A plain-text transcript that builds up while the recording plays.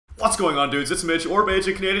What's going on, dudes? It's Mitch, Orb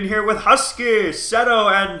Agent Canadian, here with Husky, Seto,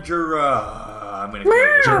 and Jerome. I'm gonna kill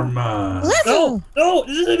you. Jerome. No,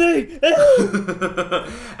 this isn't me.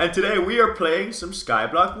 And today we are playing some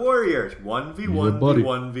SkyBlock Warriors. 1v1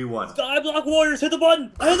 v1v1. SkyBlock Warriors, hit the button!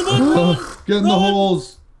 I hit the button! Get in the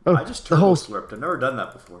holes! Oh, I just turbo slurped. I've never done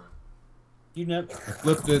that before. You never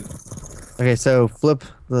Flipped it. Okay, so flip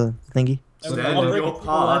the thingy. Stand in your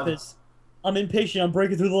pod. I'm impatient, I'm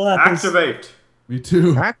breaking through the lapis. Activate! Me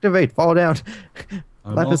too. Activate, fall down.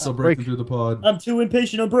 I'm Lapis also break. breaking through the pod. I'm too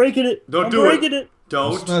impatient, I'm breaking it. Don't I'm do breaking it. it.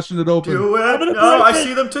 Don't I'm smashing it open. do it. gonna No, break I it.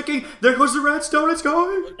 see them ticking. There goes the redstone. It's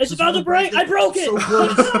going. It's about to break. I broke it. So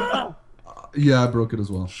close. Yeah, I broke it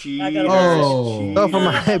as well. Cheaters. Oh. Oh, from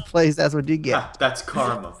my place, that's what you get. Ah, that's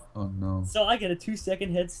karma. Oh no. So I get a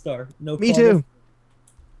 2-second head start. No Me problem. too.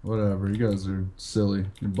 Whatever. You guys are silly.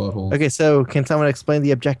 Your butthole. Okay, so can someone explain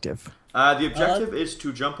the objective? The objective is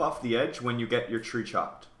to jump off the edge when you get your tree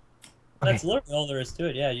chopped. That's literally all there is to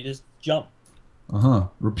it. Yeah, you just jump.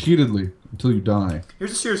 Repeatedly until you die.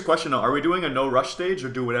 Here's a serious question though. Are we doing a no rush stage or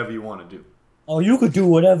do whatever you want to do? Oh, you could do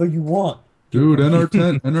whatever you want. Dude,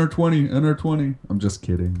 NR10, NR20, NR20. I'm just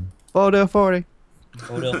kidding. Photo 40.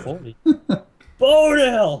 Bodell 40.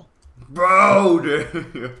 Bodell! Bro,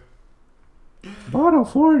 dude. Bottle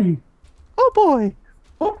 40. Oh boy.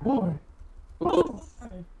 Oh boy.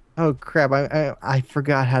 Oh crap, I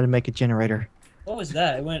forgot how to make a generator. What was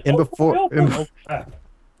that? It went. And oh, before- oh, and- oh, crap.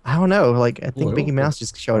 I don't know, like, I think Boy, Mickey oh, Mouse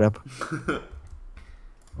just showed up.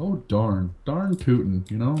 Oh darn. Darn tootin',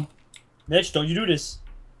 you know? Mitch, don't you do this.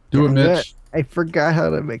 Do it, Mitch. I forgot how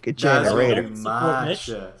to make a That's generator. in Support, my Mitch.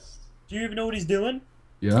 chest. Do you even know what he's doing?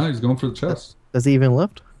 Yeah, he's going for the chest. Does he even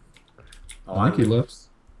lift? Oh, I think he lifts.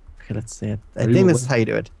 Okay, let's see it. I Are you think this lift? is how you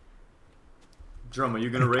do it. Jerome, are you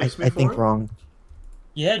gonna race me I for think it? wrong.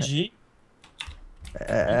 Yeah, G.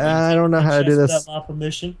 I don't know how to do this. Without my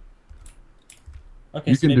permission.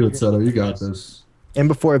 Okay, You so can maybe do it, you're- Seto. You got this. And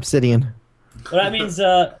before obsidian. Well, that means,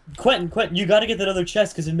 Quentin, you gotta get that other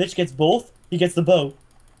chest, because if Mitch gets both, he gets the bow.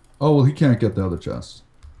 Oh, well, he can't get the other chest.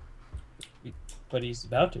 But he's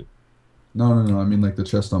about to. No. I mean, like the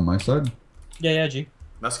chest on my side. Yeah, G.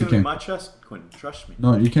 That's You gonna be can't. my chest, Quentin. Trust me.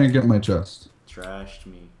 No, you can't get my chest. Trust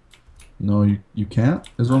me. No, you can't?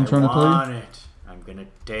 Is what I'm trying to I tell want it. I'm gonna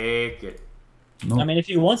take it. you? No. I mean, if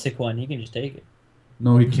he wants it, Quentin, he can just take it.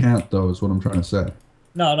 No, he can't, though, is what I'm trying to say.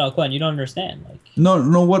 No, Quentin, you don't understand. Like, No,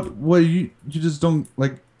 what, you just don't,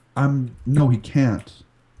 like, no, he can't.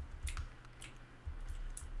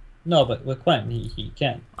 no, but with Quentin, he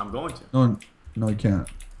can. I'm going to. No, he can't.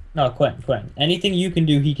 No, Quentin. Anything you can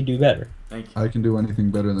do, he can do better. Thank you. I can do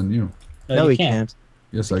anything better than you. No, you he can't.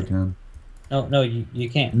 Yes, I can. No, you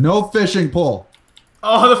can't. No fishing pole!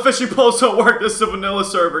 Oh, the fishing poles don't work. This is a vanilla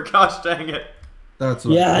server. Gosh dang it. That's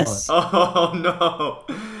what Yes! Oh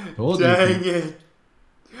no. Told you. Dang it.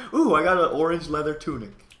 Ooh, I got an orange leather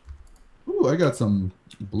tunic. Ooh, I got some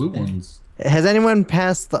blue ones. Has anyone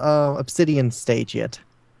passed the obsidian stage yet?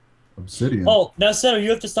 Obsidian. Oh, now, Seto, you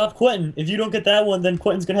have to stop Quentin. If you don't get that one, then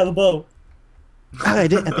Quentin's gonna have a bow. Oh, I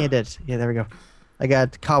did. I think I did. Yeah, there we go. I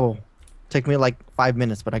got cobble. Took me like 5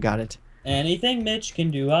 minutes, but I got it. Anything Mitch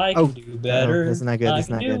can do, I can do better. that's not good, I that's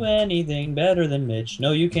can not do good. anything better than Mitch.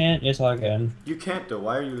 No, you can't. Yes, I can. You can't though.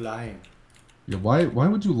 Why are you lying? Yeah, why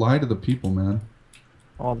would you lie to the people, man?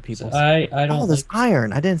 All the people. I don't. Oh, there's like-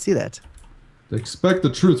 iron. I didn't see that. They expect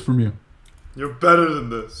the truth from you. You're better than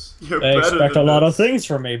this. You're They better expect than a lot of this. things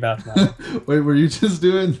from me, Batman. Wait, were you just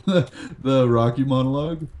doing the Rocky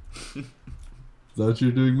monologue? Is that what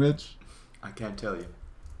you're doing, Mitch? I can't tell you.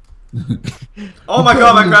 Oh my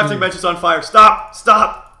god, my crafting bench is on fire. Stop!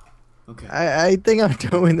 Stop! Okay. I think I'm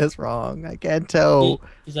doing this wrong. I can't tell.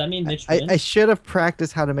 Does that mean Mitch wins? I should have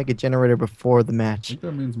practiced how to make a generator before the I match. think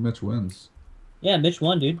that means Mitch wins. Yeah, Mitch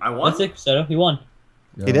won, dude. I won? That's it, Seto. He won.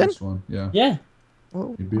 Yeah, He did? Mitch won. Yeah. Yeah.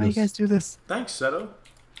 Well, You beat why you us. guys do this? Thanks, Seto.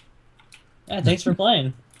 Yeah, thanks for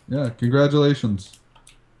playing. Yeah, congratulations.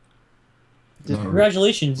 Just- No.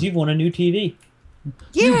 Congratulations, you've won a new TV.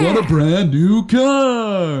 You got a brand new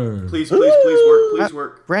car! Please, please work. Please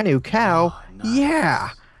work. Brand new cow. Oh, nice. Yeah.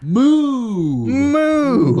 Moo!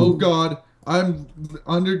 Moo. Oh god, I'm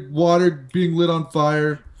underwater being lit on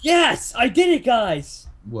fire. Yes, I did it, guys.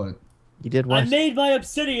 What? You did I what? made my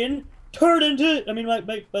obsidian turn into. I mean, my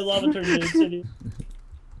lava turned into obsidian.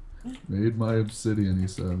 Made my obsidian, he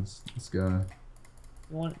says. This guy.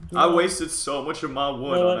 I wasted so much of my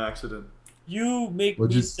wood You know on what? accident. You make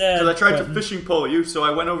What'd me you- sad. Because I tried to Quentin. fishing pole you, so I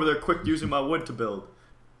went over there quick using my wood to build.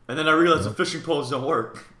 And then I realized the fishing poles don't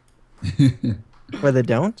work. Where they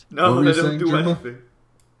don't? What No, were they you don't saying, do Jerma? anything.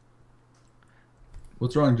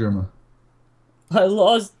 What's wrong, Jerma? I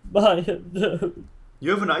lost my You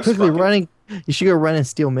have an ice Quickly bucket. running. You should go run and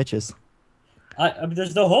steal Mitch's. I mean,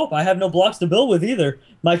 there's no hope. I have no blocks to build with either.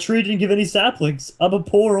 My tree didn't give any saplings. I'm a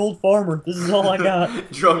poor old farmer. This is all I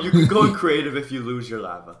got. Jerome, you can go in creative if you lose your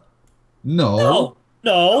lava. No. No.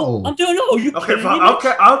 No. I'm doing no. You Okay, kidding fine. me? Mitch?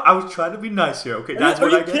 Okay, I was trying to be nice here. Okay, that's Are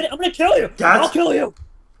what you I kidding? get. I'm gonna kill you. That's- I'll kill you.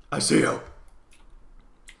 I see you.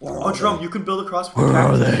 Where Oh, are Jerome, they? you can build across with Where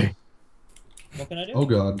are cactus. they? What can I do? Oh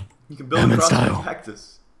god. You can build I'm in across with style.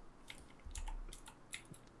 cactus.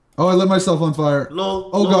 Oh, I lit myself on fire. Lol.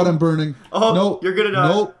 Oh lol. god, I'm burning. Oh, Nope. you're gonna die.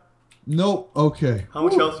 Nope. Nope. Okay. How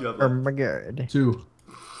much health do you have Oh left? my god. 2.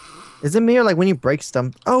 Is it me or like when you break stuff?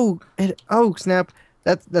 Oh, oh snap.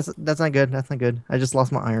 That's not good. That's not good. I just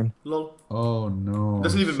lost my iron. Lol. Oh no.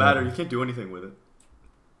 Doesn't even Sorry. matter. You can't do anything with it.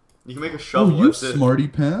 You can make a Oh, shovel. you That's it. smarty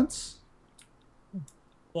pants.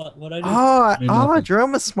 What I do? Oh, Mean oh, nothing.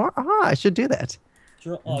 Jerome is smart. Oh, I should do that.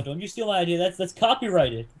 Oh, don't you steal my idea? That's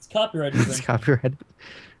copyrighted. It's copyrighted. It's copyrighted.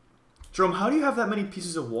 Jerome, how do you have that many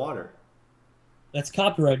pieces of water? That's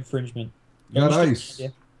copyright infringement. You got Don't you ice. steal my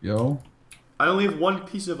idea? Yo. I only have one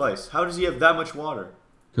piece of ice. How does he have that much water?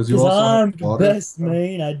 Because you 'Cause also I'm have the water. best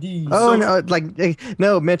main ID. Oh So- no,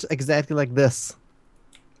 no, Mitch, exactly like this.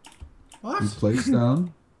 What? You place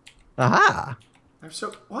down. Aha! I'm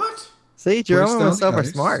so what? See, Jerome and down myself the are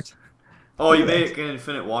ice. smart. Oh, you made an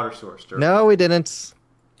infinite water source, Jerome. No, we didn't.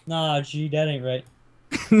 Nah, gee, that ain't right.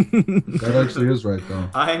 That actually is right though.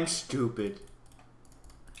 I'm stupid.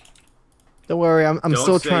 Don't worry, I'm Don't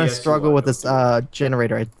still say trying yes, to you struggle are, with don't this do it.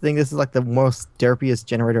 generator. I think this is like the most derpiest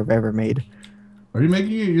generator I've ever made. Are you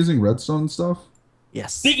making it using redstone stuff?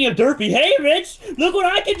 Yes. Speaking of derpy, hey Mitch, look what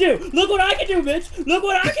I can do! Look what I can do, Mitch! Look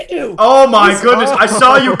what I can do! Oh my goodness! I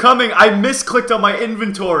saw you coming. I misclicked on my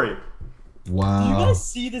inventory. Do you Wow. guys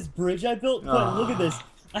see this bridge I built? Quentin, look at this.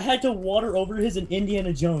 I had to water over his in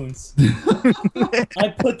Indiana Jones.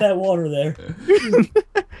 I put that water there.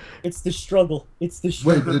 It's the struggle. It's the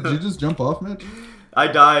Wait, struggle. did you just jump off, Mitch? I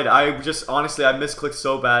died. I just honestly I misclicked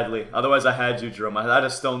so badly. Otherwise I had you, Jerome. I had a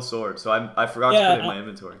stone sword, so I forgot to Yeah, put it in my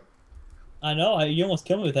inventory. I know, you almost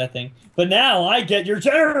killed me with that thing. But now I get your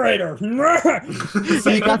generator! You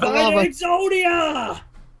got the lava. Exodia!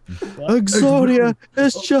 What? Exodia,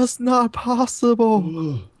 it's just not possible.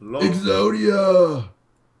 Lol. Exodia.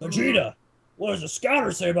 Vegeta, what does the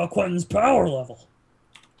scouter say about Quentin's power level?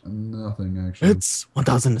 Nothing actually. It's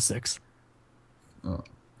 1006.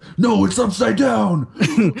 No, it's upside down.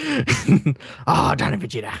 Ah, darn it,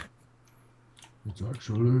 Vegeta. It's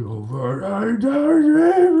actually over.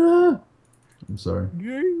 I'm sorry.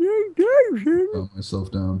 Calm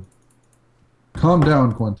myself down. Calm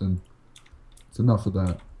down, Quentin. It's enough of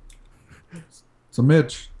that. So,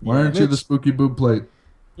 Mitch, why aren't you the Mitch. spooky boob plate?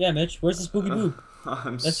 Yeah, Mitch, where's the spooky boob?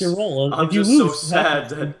 That's s- your role. I'm If you just lose, so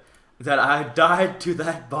sad that I died to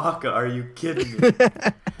that baka. Are you kidding me?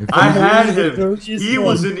 If I you- had the him. dirtiest He one.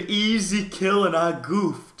 was an easy kill and I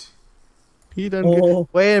goofed. He done Oh. good.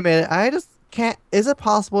 Wait a minute. I just can't. Is it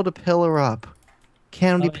possible to pillar up?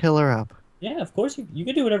 Can we Oh, pillar up? Yeah, of course you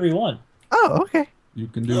can do whatever you want. Oh, okay. You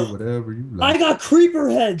can do whatever you I like. got creeper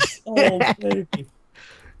heads! Oh, baby.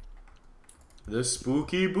 The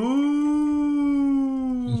spooky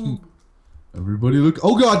boo. Everybody look.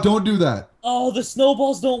 Oh God, don't do that. Oh, the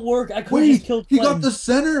snowballs don't work. I could have Wait, just killed he got Quentin. the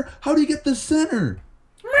center? How do you get the center?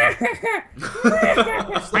 Why'd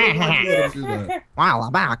you let him do that? Wow,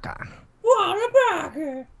 Baka.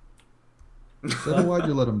 So why'd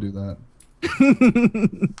you let him do that?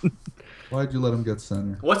 Why'd you let him get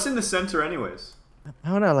center? What's in the center anyways? I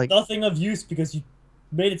don't know, like Nothing of use because you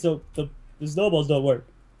made it so the snowballs don't work.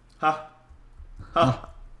 Ha. Ha.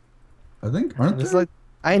 I think aren't it's there? like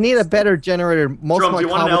I need a better generator. Most Jerome, of do my you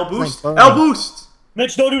want an L cobblestones boost? burn. L boost!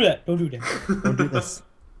 Mitch, don't do that. Don't do that. Don't do this.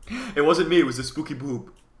 It wasn't me, it was the spooky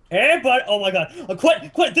boob. Hey, bud. Oh my god.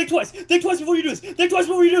 Quentin, think twice. Think twice before you do this. Think twice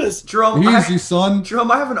before you do this. Jerome, Easy, son.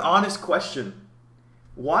 Jerome, I have an honest question.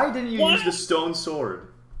 Why didn't you What? use the stone sword?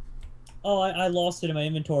 Oh, I lost it in my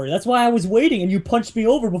inventory. That's why I was waiting, and you punched me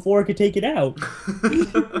over before I could take it out.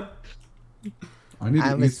 I need to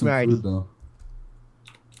I'm a eat some smarty. food though.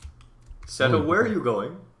 Seto, where are you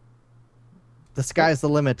going? The sky's the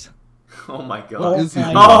limit. Oh my What god. is he my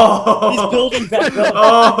doing? Oh! He's building back up.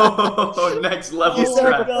 Oh, next level Oh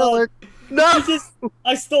my strat. God. No.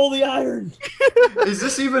 I stole the iron. Is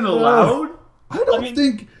this even allowed? I don't I mean-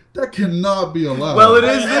 think that cannot be allowed. Well, it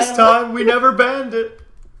is this time. We never banned it.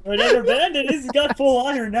 Another bandit. He's got full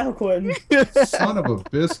iron now, Quentin. Son of a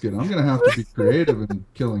biscuit. I'm gonna have to be creative in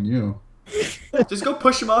killing you. Just go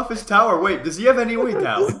push him off his tower. Wait, does he have any way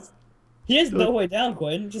down? He has no way down,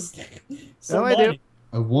 Quentin. Just No, I do. money.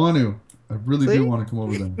 I want to. I really See? do want to come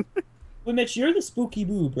over there. Wait, Mitch, you're the spooky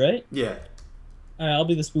boob, right? Yeah. Alright, I'll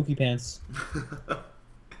be the spooky pants.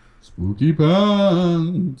 Spooky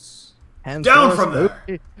pants. Hands Down for from there.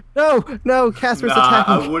 spooky. No, no, Casper's Nah,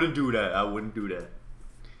 attacking. I wouldn't do that. I wouldn't do that.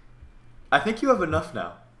 I think you have enough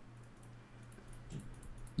now.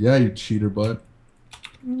 Yeah, you cheater butt.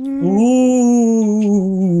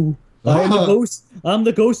 Ooh! I'm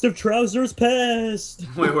the ghost of trousers past.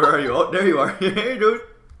 Wait, where are you? Oh, there you are. Hey, dude.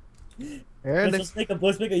 Let's make a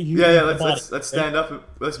huge Yeah, body. let's stand up. And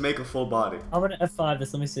let's make a full body. I'm gonna F5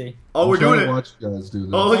 this. Let me see. Oh, we're I'm trying doing to it. watch you guys do this.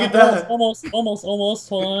 Oh, look at that. Almost.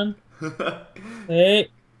 Hold on. Hey,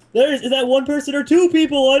 is that one person or two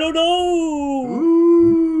people? I don't know.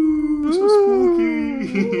 Ooh, so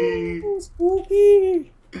spooky. Ooh,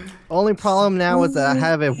 spooky. Only problem now is that I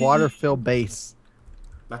have a water-filled base.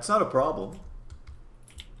 That's not a problem.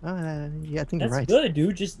 Yeah, I think That's you're right. good,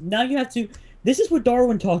 dude. Just now you have to. This is what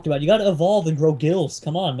Darwin talked about. You got to evolve and grow gills.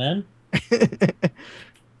 Come on, man.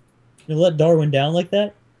 You let Darwin down like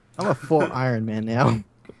that? I'm a full Iron Man now.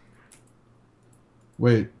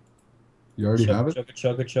 Wait, you already have it?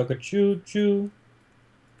 Chugga, choo, choo.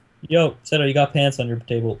 Yo, Seto, you got pants on your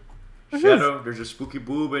table. Shadow, there's a spooky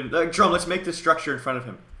boob, and Jerome, let's make this structure in front of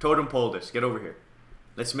him. Totem pole this. Get over here.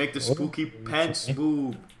 Let's make the spooky pants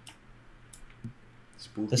boob.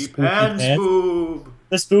 Spooky pants boob.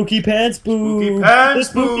 The spooky pants boob. Spooky pants The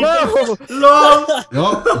spooky boob. pants- Long.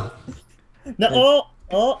 Yup. No,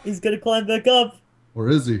 oh, he's gonna climb back up. Or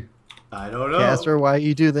is he? I don't know. Casper, why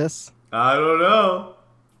you do this? I don't know.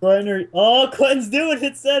 Quentin's doing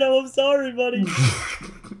it, Seto. I'm sorry, buddy.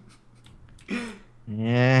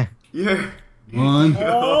 Yeah. Yeah. One.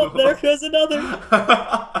 Oh, there goes another.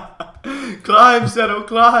 Climb, Seto,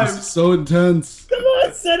 climb. This is so intense. Come on,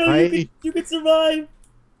 Seto. I- You can survive.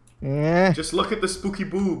 Yeah. Just look at the spooky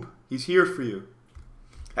boob. He's here for you.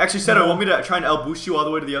 Actually, Seto, want me to try and boost you all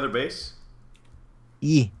the way to the other base?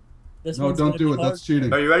 E. This No, one's don't gonna do be it. hard. That's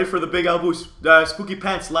cheating. Are you ready for the big boost? Spooky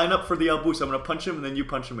pants, line up for the boost. I'm gonna punch him, and then you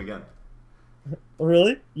punch him again. Oh,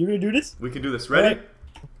 really? You're gonna do this? We can do this. Ready?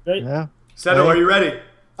 Right? Yeah. Seto, are you ready?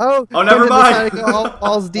 Oh, never Quentin mind. decided to go all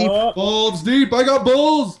balls deep. Balls deep. I got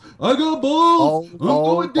balls. I got balls. I'm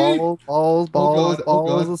going deep. balls, Oh God. Oh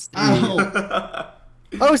balls God. of steel. Ow.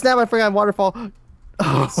 Oh snap! I forgot waterfall.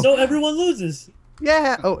 Oh, So everyone loses.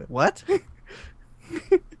 yeah. Oh, what? Wait,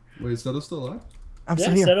 is that still alive? I'm Yeah,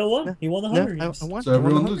 still here. Seto won. He won the No, Hunger I Games. won. So I won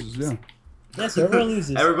everyone the loses, yeah. Yeah, so everyone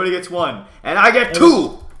loses. Everybody gets one, and I get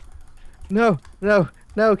two. No,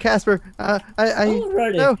 Casper.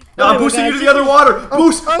 Alrighty. No. No, I'm Anyway, boosting you guys, to the other water.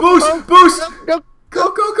 Boost, oh, boost. No,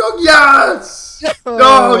 Go. Yes. No.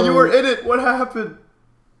 No, you were in it. What happened?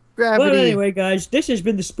 gravity. Well, anyway, guys, this has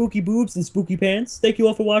been the Spooky Boobs and Spooky Pants. Thank you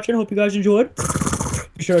all for watching. Hope you guys enjoyed.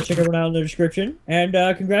 Be sure to check everyone out in the description. And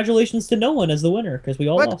congratulations to no one as the winner, because we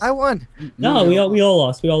all What? lost. I won. No, we all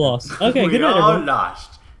lost. We all lost. Okay, We good night, all everyone.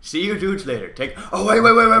 lost. See you dudes later. Oh,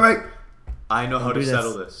 wait. I know how to do this.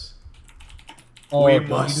 settle this. Oh, We don't you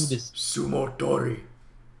do must this. sumo tori.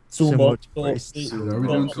 Sumo. Sumo. Are we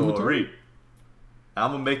doing Sumo. sumo? Tori.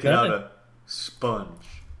 I'm gonna make it Got out it. of sponge.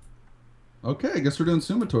 Okay, I guess we're doing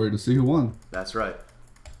Sumatory to see who won. That's right.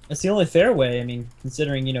 That's the only fair way. I mean,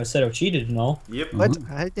 considering, Seto cheated and all. Yep. What?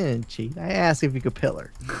 I didn't cheat. I asked if you could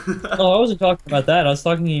pillar. Oh, I wasn't talking about that. I was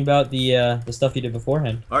talking about the stuff you did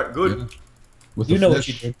beforehand. All right, good. Yeah. With You the know what fish.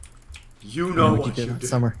 you did. You know what you did you last did.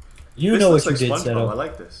 summer. You This know looks what you did, like SpongeBob. I Seto.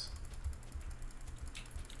 like this.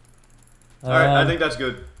 All right, I think that's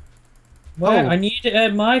good. Well, Oh. I need to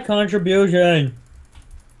add my contribution.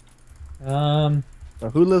 So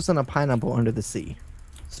who lives on a pineapple under the sea?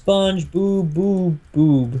 Sponge, boob, boob,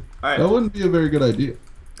 boob. All right, That wouldn't be a very good idea.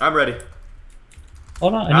 I'm ready.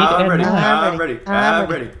 Hold on, I need to I'm add ready. mine. I'm ready. I'm I'm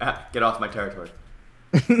ready. Get off my territory.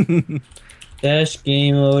 Dash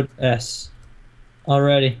game mode S.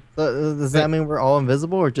 Alrighty. So, does that mean we're all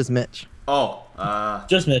invisible or just Mitch? Oh,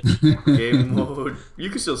 Just Mitch. game mode. You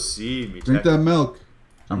can still see me. Drink that milk.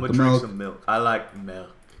 I'm Drink gonna the drink milk. some milk. I like milk.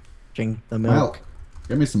 Drink the milk. Milk.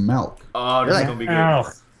 Give me some milk. Oh, this is Really? gonna be good.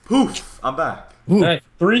 Ow. Poof! I'm back. Alright,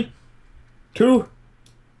 3, 2,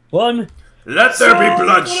 1. Let there be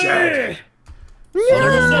bloodshed.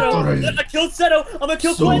 Seto. I killed Seto. I'm gonna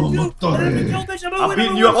kill Quentin too. I'm gonna kill Mitch. I'm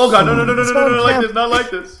beating you up. Oh god, no, like this, not like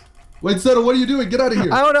this. Wait, Seto, what are you doing? Get out of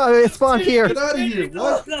here. I don't know. It spawned here. Get out of here.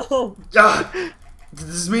 What? No. God. Does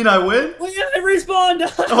this mean I win? Well, yeah, I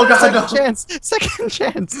respawned. Oh god, no. Second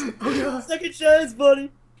chance. Oh, God. Second chance,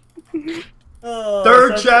 buddy. Oh,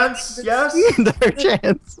 Third so chance, yes? Third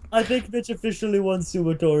chance. I think Mitch officially won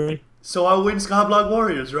Sumatori. So I win SkyBlock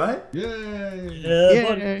Warriors, right? Yay. Yeah,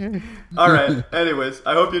 buddy. Yeah. Alright, anyways,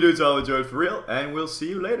 I hope you dudes all enjoyed for real, and we'll see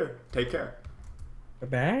you later. Take care.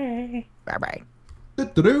 Bye. Bye bye.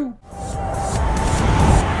 Do-do-do.